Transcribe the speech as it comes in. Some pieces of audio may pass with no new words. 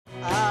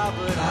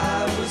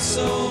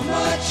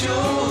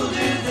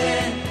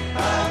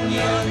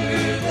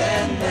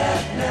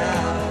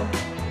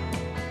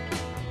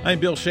I'm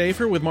Bill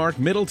Schaefer with Mark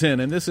Middleton,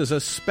 and this is a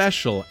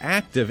special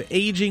Active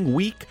Aging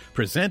Week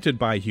presented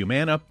by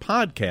Humana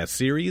podcast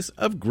series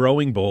of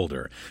Growing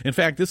Bolder. In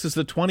fact, this is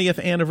the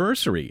 20th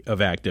anniversary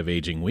of Active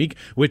Aging Week,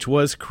 which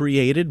was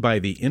created by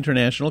the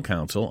International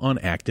Council on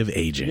Active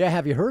Aging. Yeah,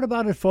 have you heard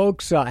about it,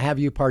 folks? Have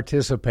you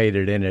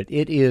participated in it?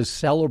 It is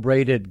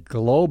celebrated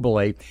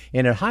globally,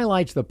 and it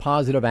highlights the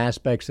positive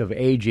aspects of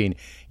aging.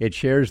 It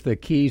shares the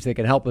keys that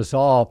can help us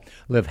all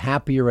live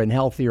happier and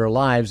healthier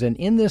lives. And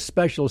in this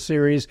special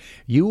series,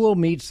 you will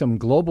meet some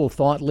global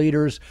thought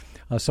leaders,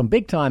 some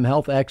big-time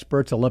health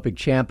experts, Olympic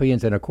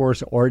champions, and, of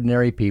course,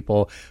 ordinary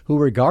people who,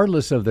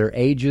 regardless of their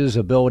ages,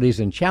 abilities,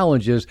 and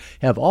challenges,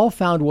 have all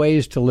found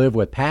ways to live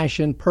with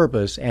passion,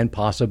 purpose, and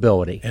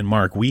possibility. And,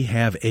 Mark, we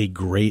have a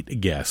great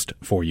guest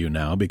for you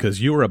now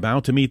because you are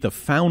about to meet the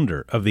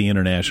founder of the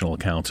International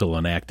Council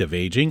on Active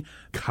Aging,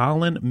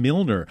 Colin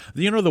Milner.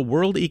 You know, the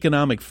World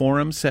Economic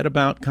Forum said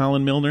about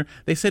Colin Milner,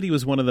 they said he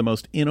was one of the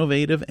most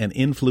innovative and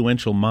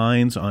influential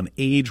minds on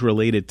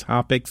age-related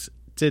topics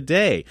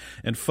today.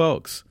 And,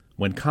 folks,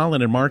 when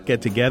Colin and Mark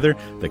get together,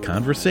 the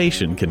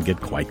conversation can get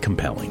quite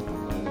compelling.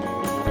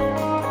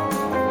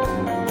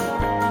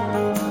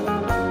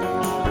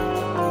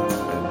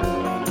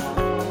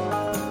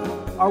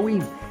 Are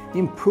we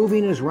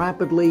improving as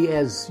rapidly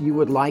as you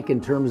would like in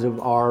terms of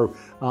our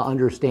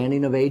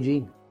understanding of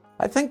aging?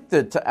 I think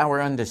that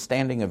our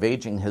understanding of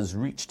aging has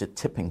reached a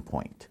tipping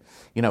point.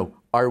 You know,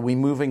 are we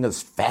moving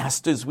as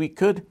fast as we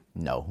could?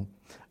 No.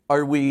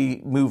 Are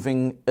we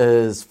moving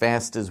as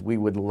fast as we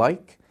would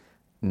like?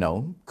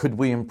 No. Could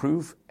we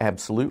improve?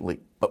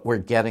 Absolutely. But we're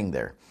getting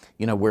there.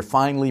 You know, we're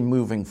finally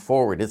moving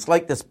forward. It's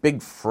like this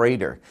big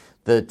freighter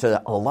that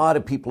a lot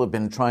of people have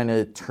been trying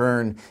to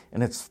turn,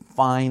 and it's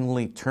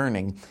finally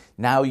turning.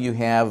 Now you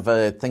have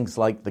things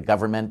like the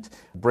government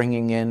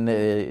bringing in,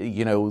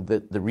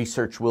 the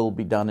research will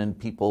be done in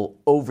people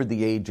over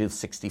the age of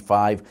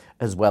 65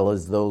 as well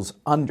as those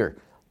under.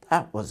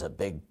 That was a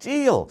big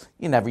deal.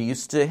 You never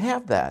used to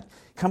have that.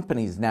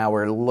 Companies now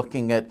are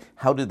looking at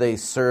how do they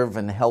serve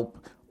and help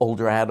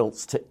older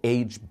adults to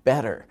age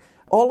better.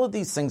 All of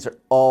these things are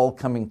all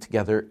coming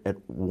together at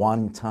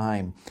one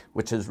time,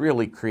 which is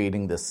really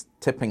creating this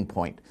tipping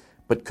point.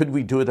 But could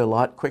we do it a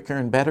lot quicker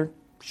and better?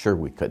 Sure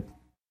we could.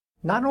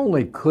 Not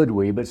only could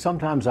we, but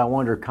sometimes I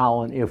wonder,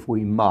 Colin, if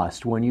we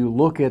must. When you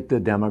look at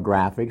the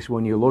demographics,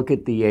 when you look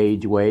at the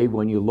age wave,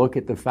 when you look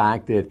at the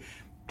fact that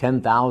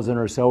 10,000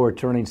 or so are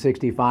turning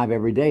 65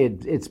 every day,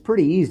 it's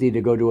pretty easy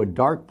to go to a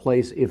dark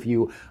place if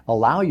you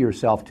allow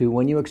yourself to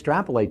when you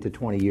extrapolate to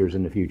 20 years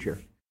in the future.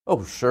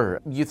 Oh,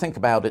 sure. You think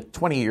about it,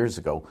 20 years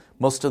ago,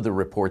 most of the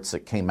reports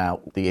that came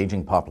out, the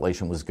aging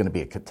population was going to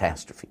be a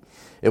catastrophe.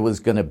 It was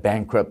going to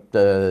bankrupt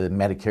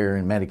Medicare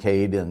and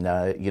Medicaid,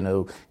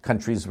 and,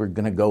 countries were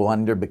going to go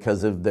under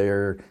because of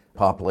their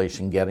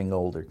population getting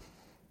older.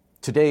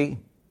 Today,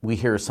 we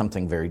hear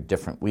something very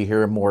different. We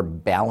hear a more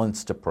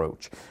balanced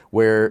approach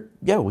where,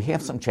 we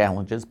have some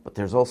challenges, but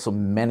there's also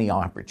many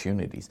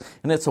opportunities.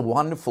 And it's a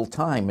wonderful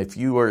time if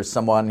you are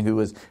someone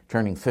who is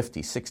turning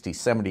 50, 60,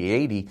 70,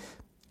 80,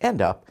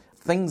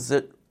 things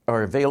that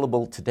are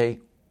available today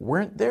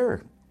weren't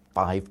there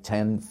 5,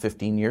 10,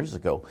 15 years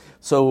ago.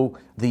 So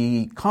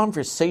the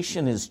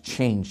conversation is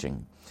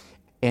changing,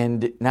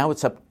 and now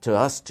it's up to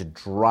us to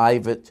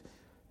drive it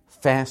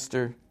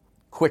faster,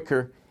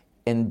 quicker,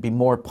 and be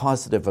more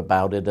positive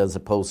about it as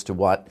opposed to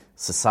what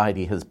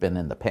society has been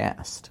in the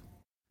past.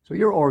 So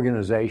your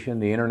organization,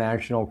 the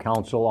International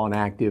Council on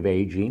Active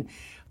Aging,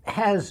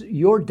 has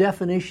your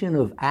definition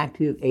of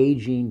active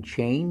aging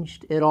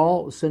changed at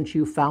all since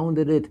you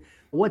founded it?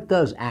 What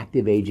does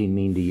active aging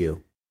mean to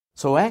you?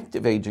 So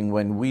active aging,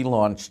 when we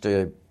launched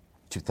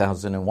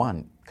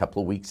 2001, a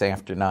couple of weeks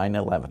after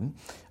 9/11,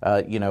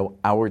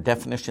 our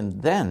definition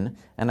then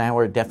and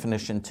our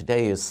definition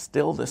today is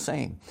still the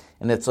same.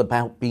 And it's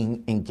about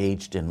being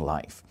engaged in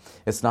life.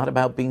 It's not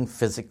about being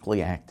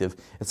physically active.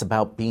 It's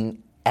about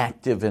being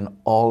active in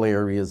all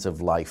areas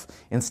of life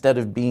instead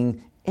of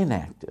being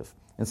inactive.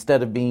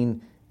 Instead of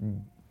being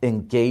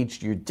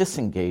engaged, you're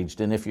disengaged.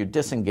 And if you're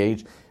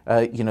disengaged,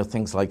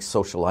 things like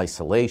social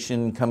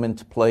isolation come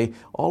into play,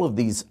 all of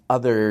these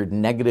other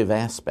negative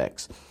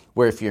aspects.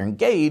 Where if you're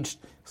engaged,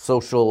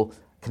 social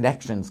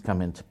connections come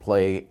into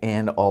play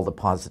and all the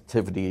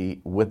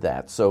positivity with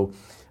that. So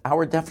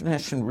our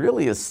definition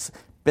really has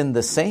been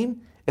the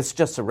same. It's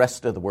just the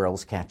rest of the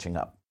world's catching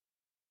up.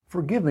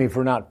 Forgive me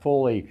for not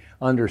fully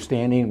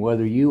understanding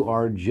whether you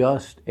are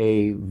just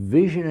a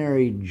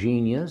visionary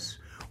genius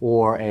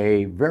or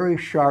a very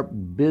sharp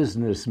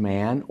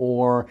businessman,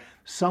 or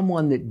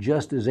someone that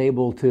just is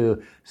able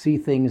to see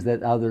things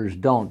that others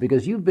don't.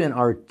 Because you've been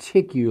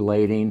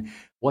articulating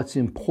what's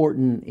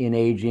important in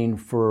aging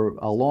for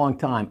a long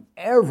time.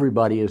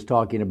 Everybody is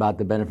talking about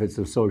the benefits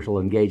of social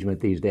engagement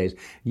these days.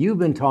 You've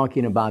been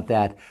talking about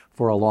that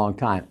for a long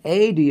time.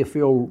 A, do you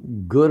feel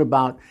good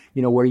about,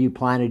 where you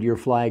planted your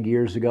flag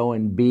years ago?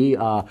 And B,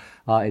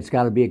 it's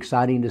got to be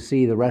exciting to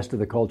see the rest of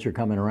the culture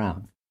coming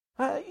around.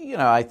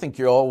 I think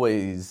you're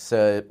always,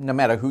 no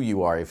matter who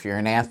you are, if you're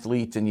an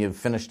athlete and you've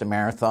finished a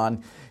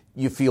marathon,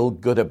 you feel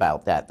good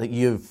about that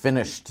you've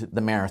finished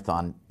the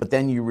marathon, but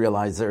then you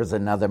realize there's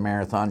another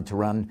marathon to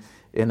run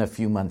in a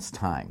few months'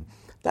 time.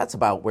 That's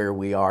about where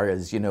we are,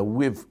 is,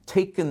 we've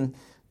taken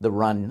the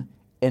run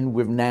and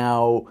we've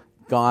now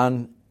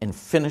gone and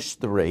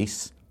finished the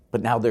race,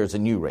 but now there's a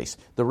new race.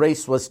 The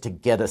race was to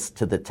get us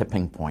to the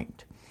tipping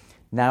point.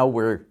 Now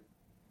we're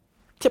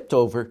tipped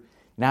over.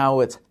 Now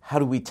it's how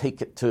do we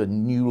take it to a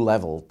new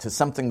level, to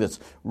something that's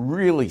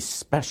really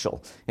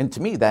special. And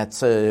to me,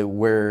 that's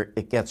where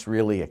it gets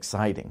really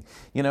exciting.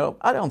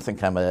 I don't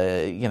think I'm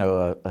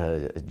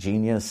a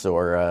genius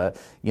or a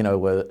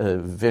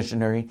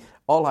visionary.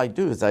 All I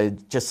do is I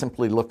just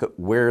simply look at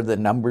where the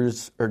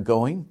numbers are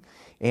going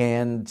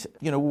and,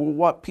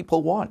 what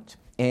people want.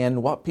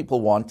 And what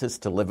people want is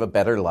to live a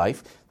better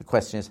life. The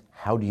question is,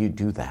 how do you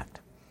do that?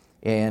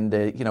 And,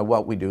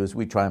 what we do is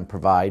we try and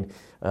provide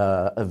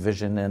a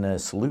vision and a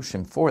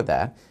solution for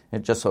that.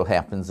 It just so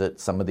happens that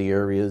some of the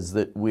areas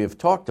that we have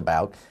talked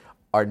about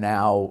are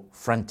now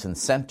front and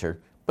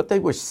center, but they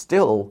were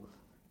still,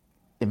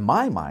 in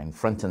my mind,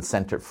 front and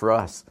center for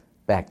us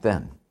back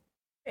then.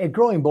 At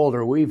Growing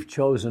Bolder, we've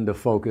chosen to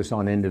focus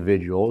on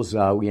individuals.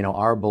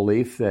 Our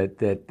belief that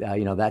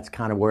that's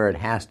kind of where it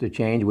has to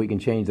change. We can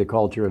change the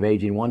culture of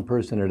aging one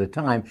person at a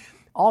time.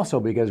 Also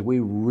because we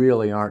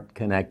really aren't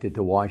connected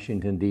to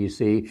Washington,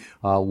 D.C.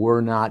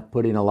 We're not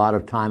putting a lot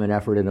of time and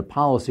effort into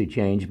policy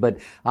change, but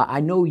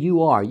I know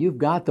you are. You've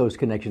got those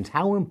connections.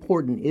 How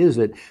important is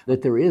it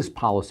that there is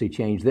policy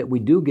change, that we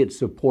do get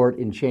support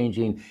in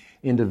changing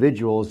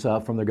individuals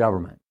from the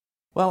government?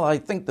 Well, I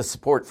think the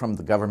support from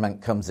the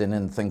government comes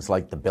in things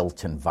like the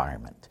built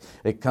environment.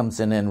 It comes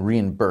in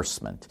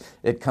reimbursement.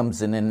 It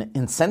comes in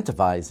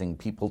incentivizing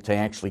people to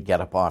actually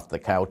get up off the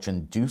couch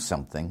and do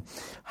something.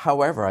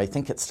 However, I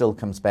think it still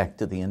comes back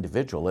to the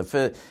individual.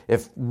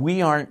 If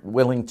we aren't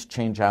willing to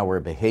change our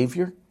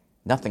behavior,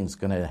 nothing's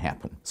going to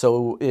happen.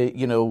 So,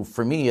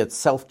 for me, it's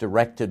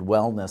self-directed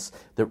wellness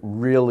that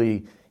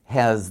really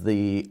has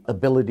the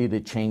ability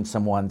to change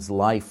someone's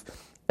life,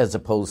 as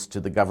opposed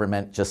to the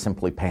government just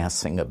simply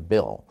passing a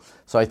bill.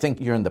 So I think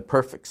you're in the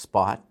perfect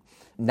spot.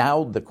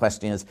 Now the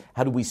question is,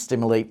 how do we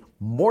stimulate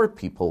more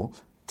people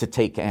to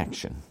take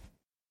action?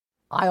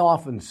 I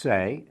often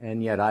say,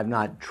 and yet I've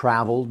not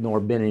traveled nor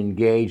been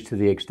engaged to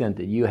the extent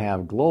that you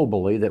have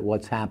globally, that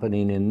what's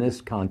happening in this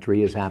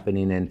country is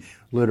happening in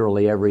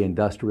literally every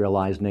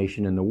industrialized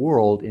nation in the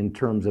world in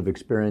terms of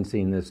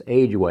experiencing this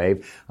age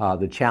wave.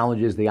 The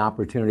challenges, the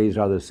opportunities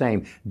are the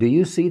same. Do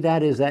you see that?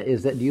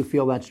 Do you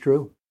feel that's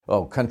true?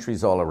 Oh,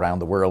 countries all around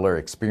the world are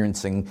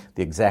experiencing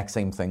the exact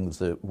same things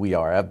that we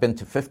are. I've been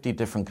to 50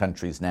 different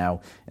countries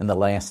now in the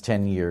last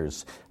 10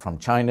 years, from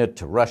China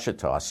to Russia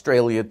to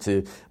Australia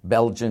to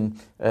Belgium,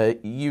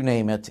 you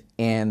name it,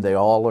 and they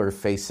all are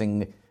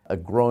facing a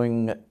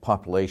growing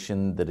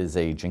population that is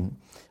aging.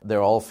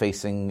 They're all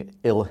facing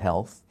ill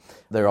health.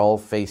 They're all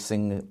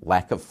facing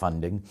lack of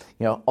funding.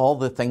 All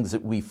the things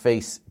that we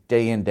face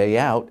day in, day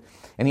out,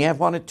 and you have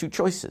one of two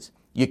choices.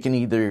 You can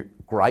either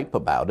gripe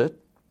about it,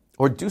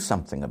 or do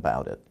something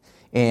about it.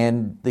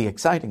 And the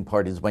exciting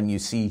part is when you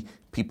see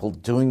people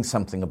doing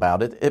something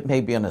about it. It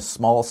may be on a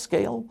small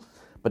scale,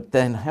 but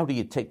then how do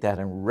you take that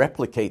and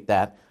replicate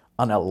that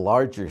on a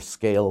larger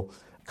scale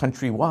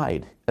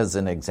countrywide, as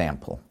an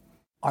example?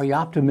 Are you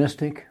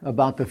optimistic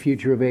about the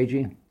future of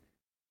aging?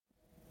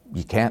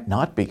 You can't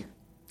not be.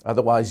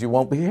 Otherwise, you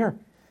won't be here.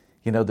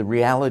 The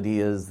reality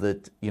is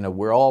that,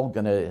 we're all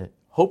going to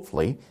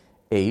hopefully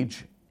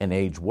age and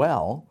age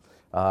well.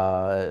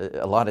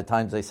 A lot of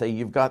times they say,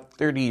 you've got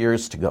 30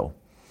 years to go.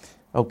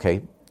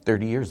 Okay,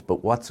 30 years,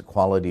 but what's the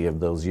quality of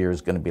those years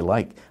going to be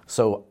like?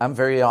 So I'm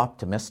very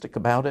optimistic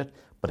about it,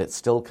 but it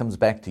still comes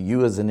back to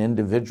you as an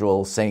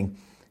individual saying,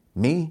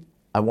 me,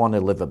 I want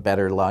to live a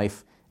better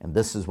life, and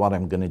this is what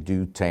I'm going to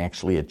do to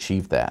actually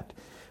achieve that.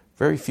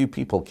 Very few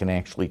people can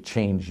actually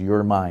change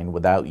your mind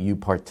without you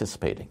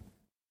participating.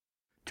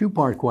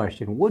 Two-part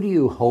question. What do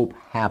you hope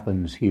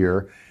happens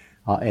here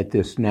at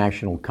this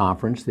national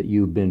conference that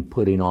you've been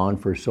putting on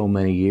for so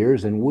many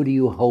years, and what do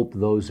you hope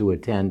those who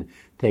attend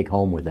take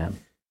home with them?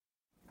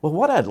 Well,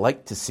 what I'd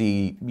like to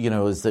see,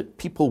 is that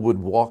people would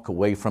walk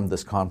away from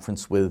this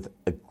conference with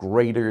a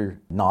greater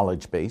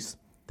knowledge base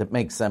that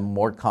makes them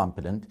more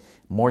competent,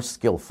 more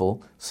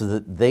skillful, so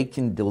that they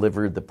can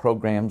deliver the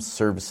programs,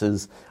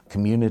 services,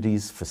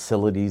 communities,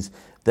 facilities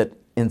that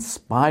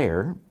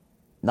inspire,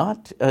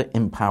 not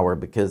empower,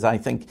 because I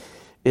think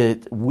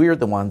we're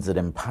the ones that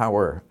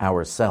empower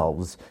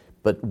ourselves,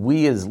 but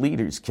we as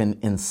leaders can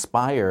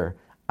inspire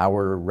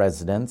our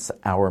residents,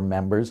 our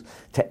members,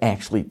 to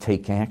actually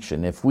take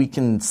action. If we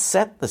can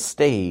set the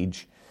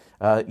stage,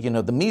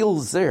 the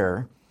meal's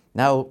there,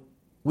 now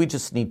we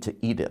just need to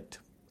eat it.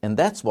 And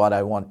that's what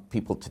I want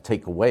people to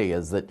take away,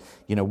 is that,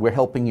 we're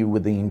helping you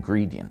with the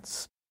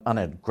ingredients. On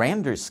a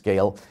grander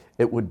scale,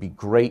 it would be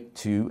great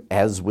to,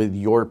 as with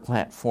your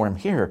platform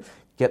here,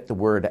 get the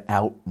word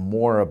out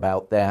more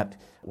about that,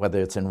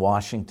 whether it's in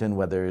Washington,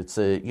 whether it's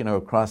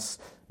across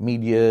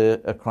media,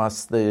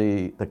 across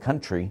the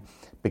country,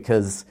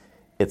 because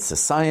it's the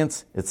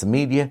science, it's the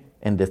media,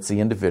 and it's the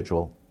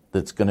individual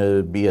that's going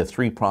to be a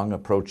three-prong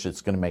approach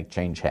that's going to make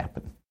change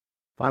happen.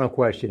 Final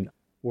question.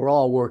 We're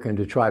all working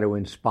to try to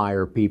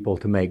inspire people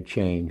to make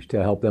change,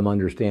 to help them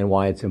understand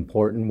why it's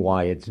important,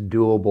 why it's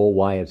doable,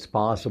 why it's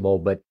possible.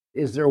 But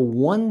is there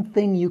one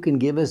thing you can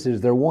give us?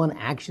 Is there one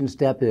action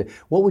step?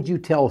 What would you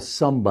tell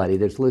somebody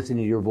that's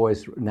listening to your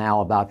voice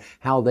now about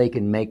how they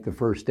can make the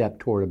first step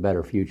toward a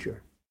better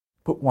future?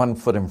 Put one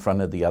foot in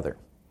front of the other.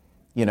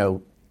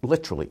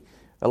 Literally.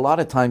 A lot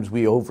of times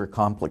we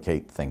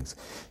overcomplicate things.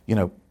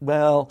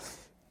 Well,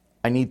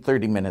 I need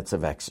 30 minutes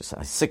of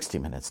exercise, 60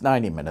 minutes,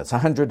 90 minutes,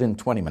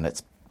 120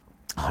 minutes,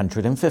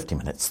 150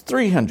 minutes,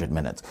 300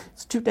 minutes.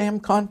 It's too damn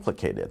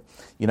complicated.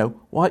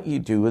 What you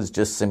do is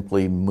just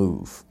simply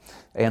move.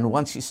 And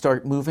once you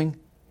start moving,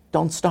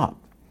 don't stop.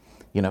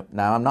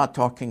 Now I'm not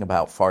talking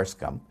about farce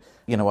gum.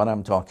 What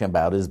I'm talking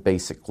about is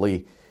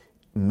basically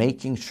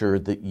making sure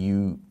that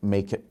you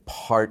make it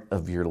part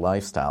of your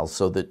lifestyle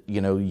so that,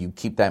 you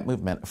keep that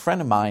movement. A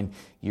friend of mine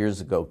years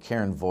ago,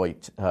 Karen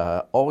Voigt,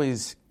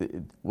 always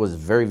was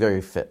very,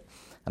 very fit.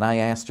 And I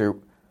asked her,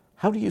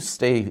 how do you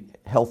stay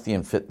healthy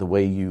and fit the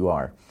way you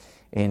are?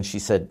 And she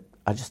said,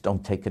 I just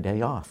don't take a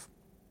day off.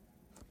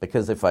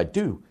 Because if I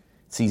do,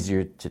 it's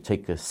easier to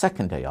take a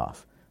second day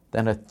off,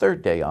 then a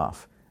third day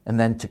off, and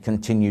then to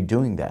continue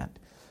doing that.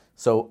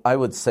 So I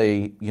would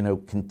say,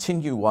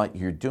 continue what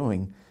you're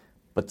doing,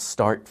 but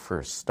start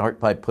first. Start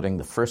by putting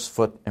the first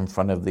foot in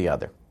front of the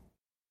other.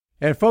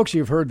 And folks,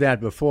 you've heard that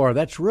before.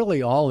 That's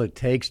really all it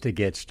takes to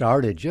get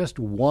started. Just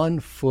one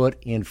foot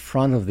in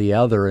front of the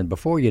other. And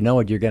before you know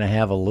it, you're going to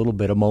have a little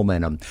bit of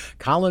momentum.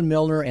 Colin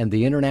Milner and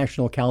the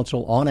International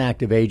Council on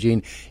Active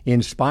Aging,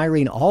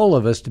 inspiring all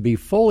of us to be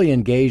fully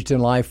engaged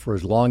in life for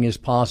as long as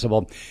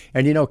possible.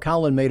 And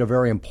Colin made a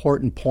very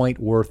important point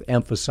worth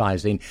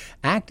emphasizing.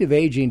 Active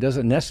aging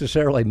doesn't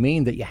necessarily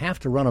mean that you have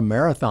to run a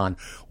marathon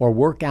or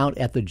work out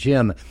at the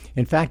gym.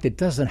 In fact, it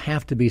doesn't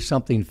have to be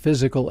something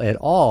physical at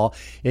all.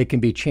 It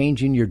can be changing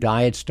your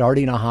diet,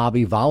 starting a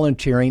hobby,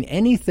 volunteering,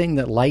 anything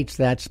that lights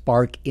that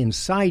spark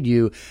inside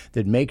you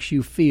that makes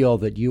you feel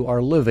that you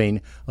are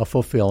living a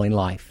fulfilling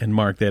life. And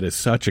Mark, that is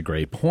such a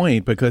great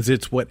point because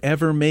it's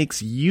whatever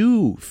makes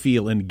you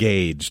feel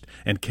engaged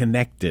and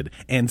connected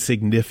and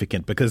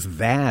significant, because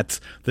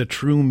that's the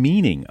true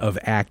meaning of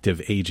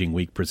Active Aging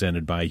Week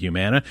presented by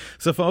Humana.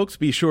 So folks,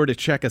 be sure to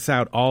check us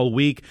out all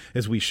week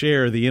as we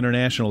share the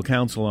International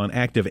Council on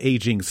Active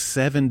Aging's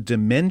 7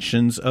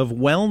 dimensions of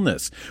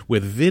wellness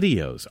with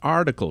videos,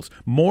 articles,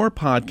 more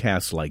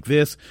podcasts like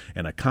this,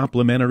 and a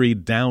complimentary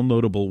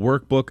downloadable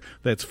workbook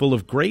that's full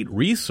of great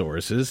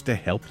resources to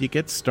help you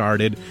get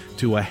started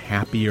to a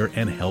happier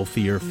and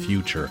healthier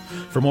future.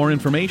 For more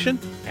information,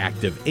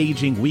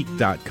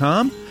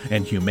 activeagingweek.com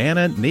and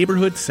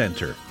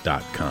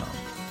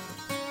humananeighborhoodcenter.com.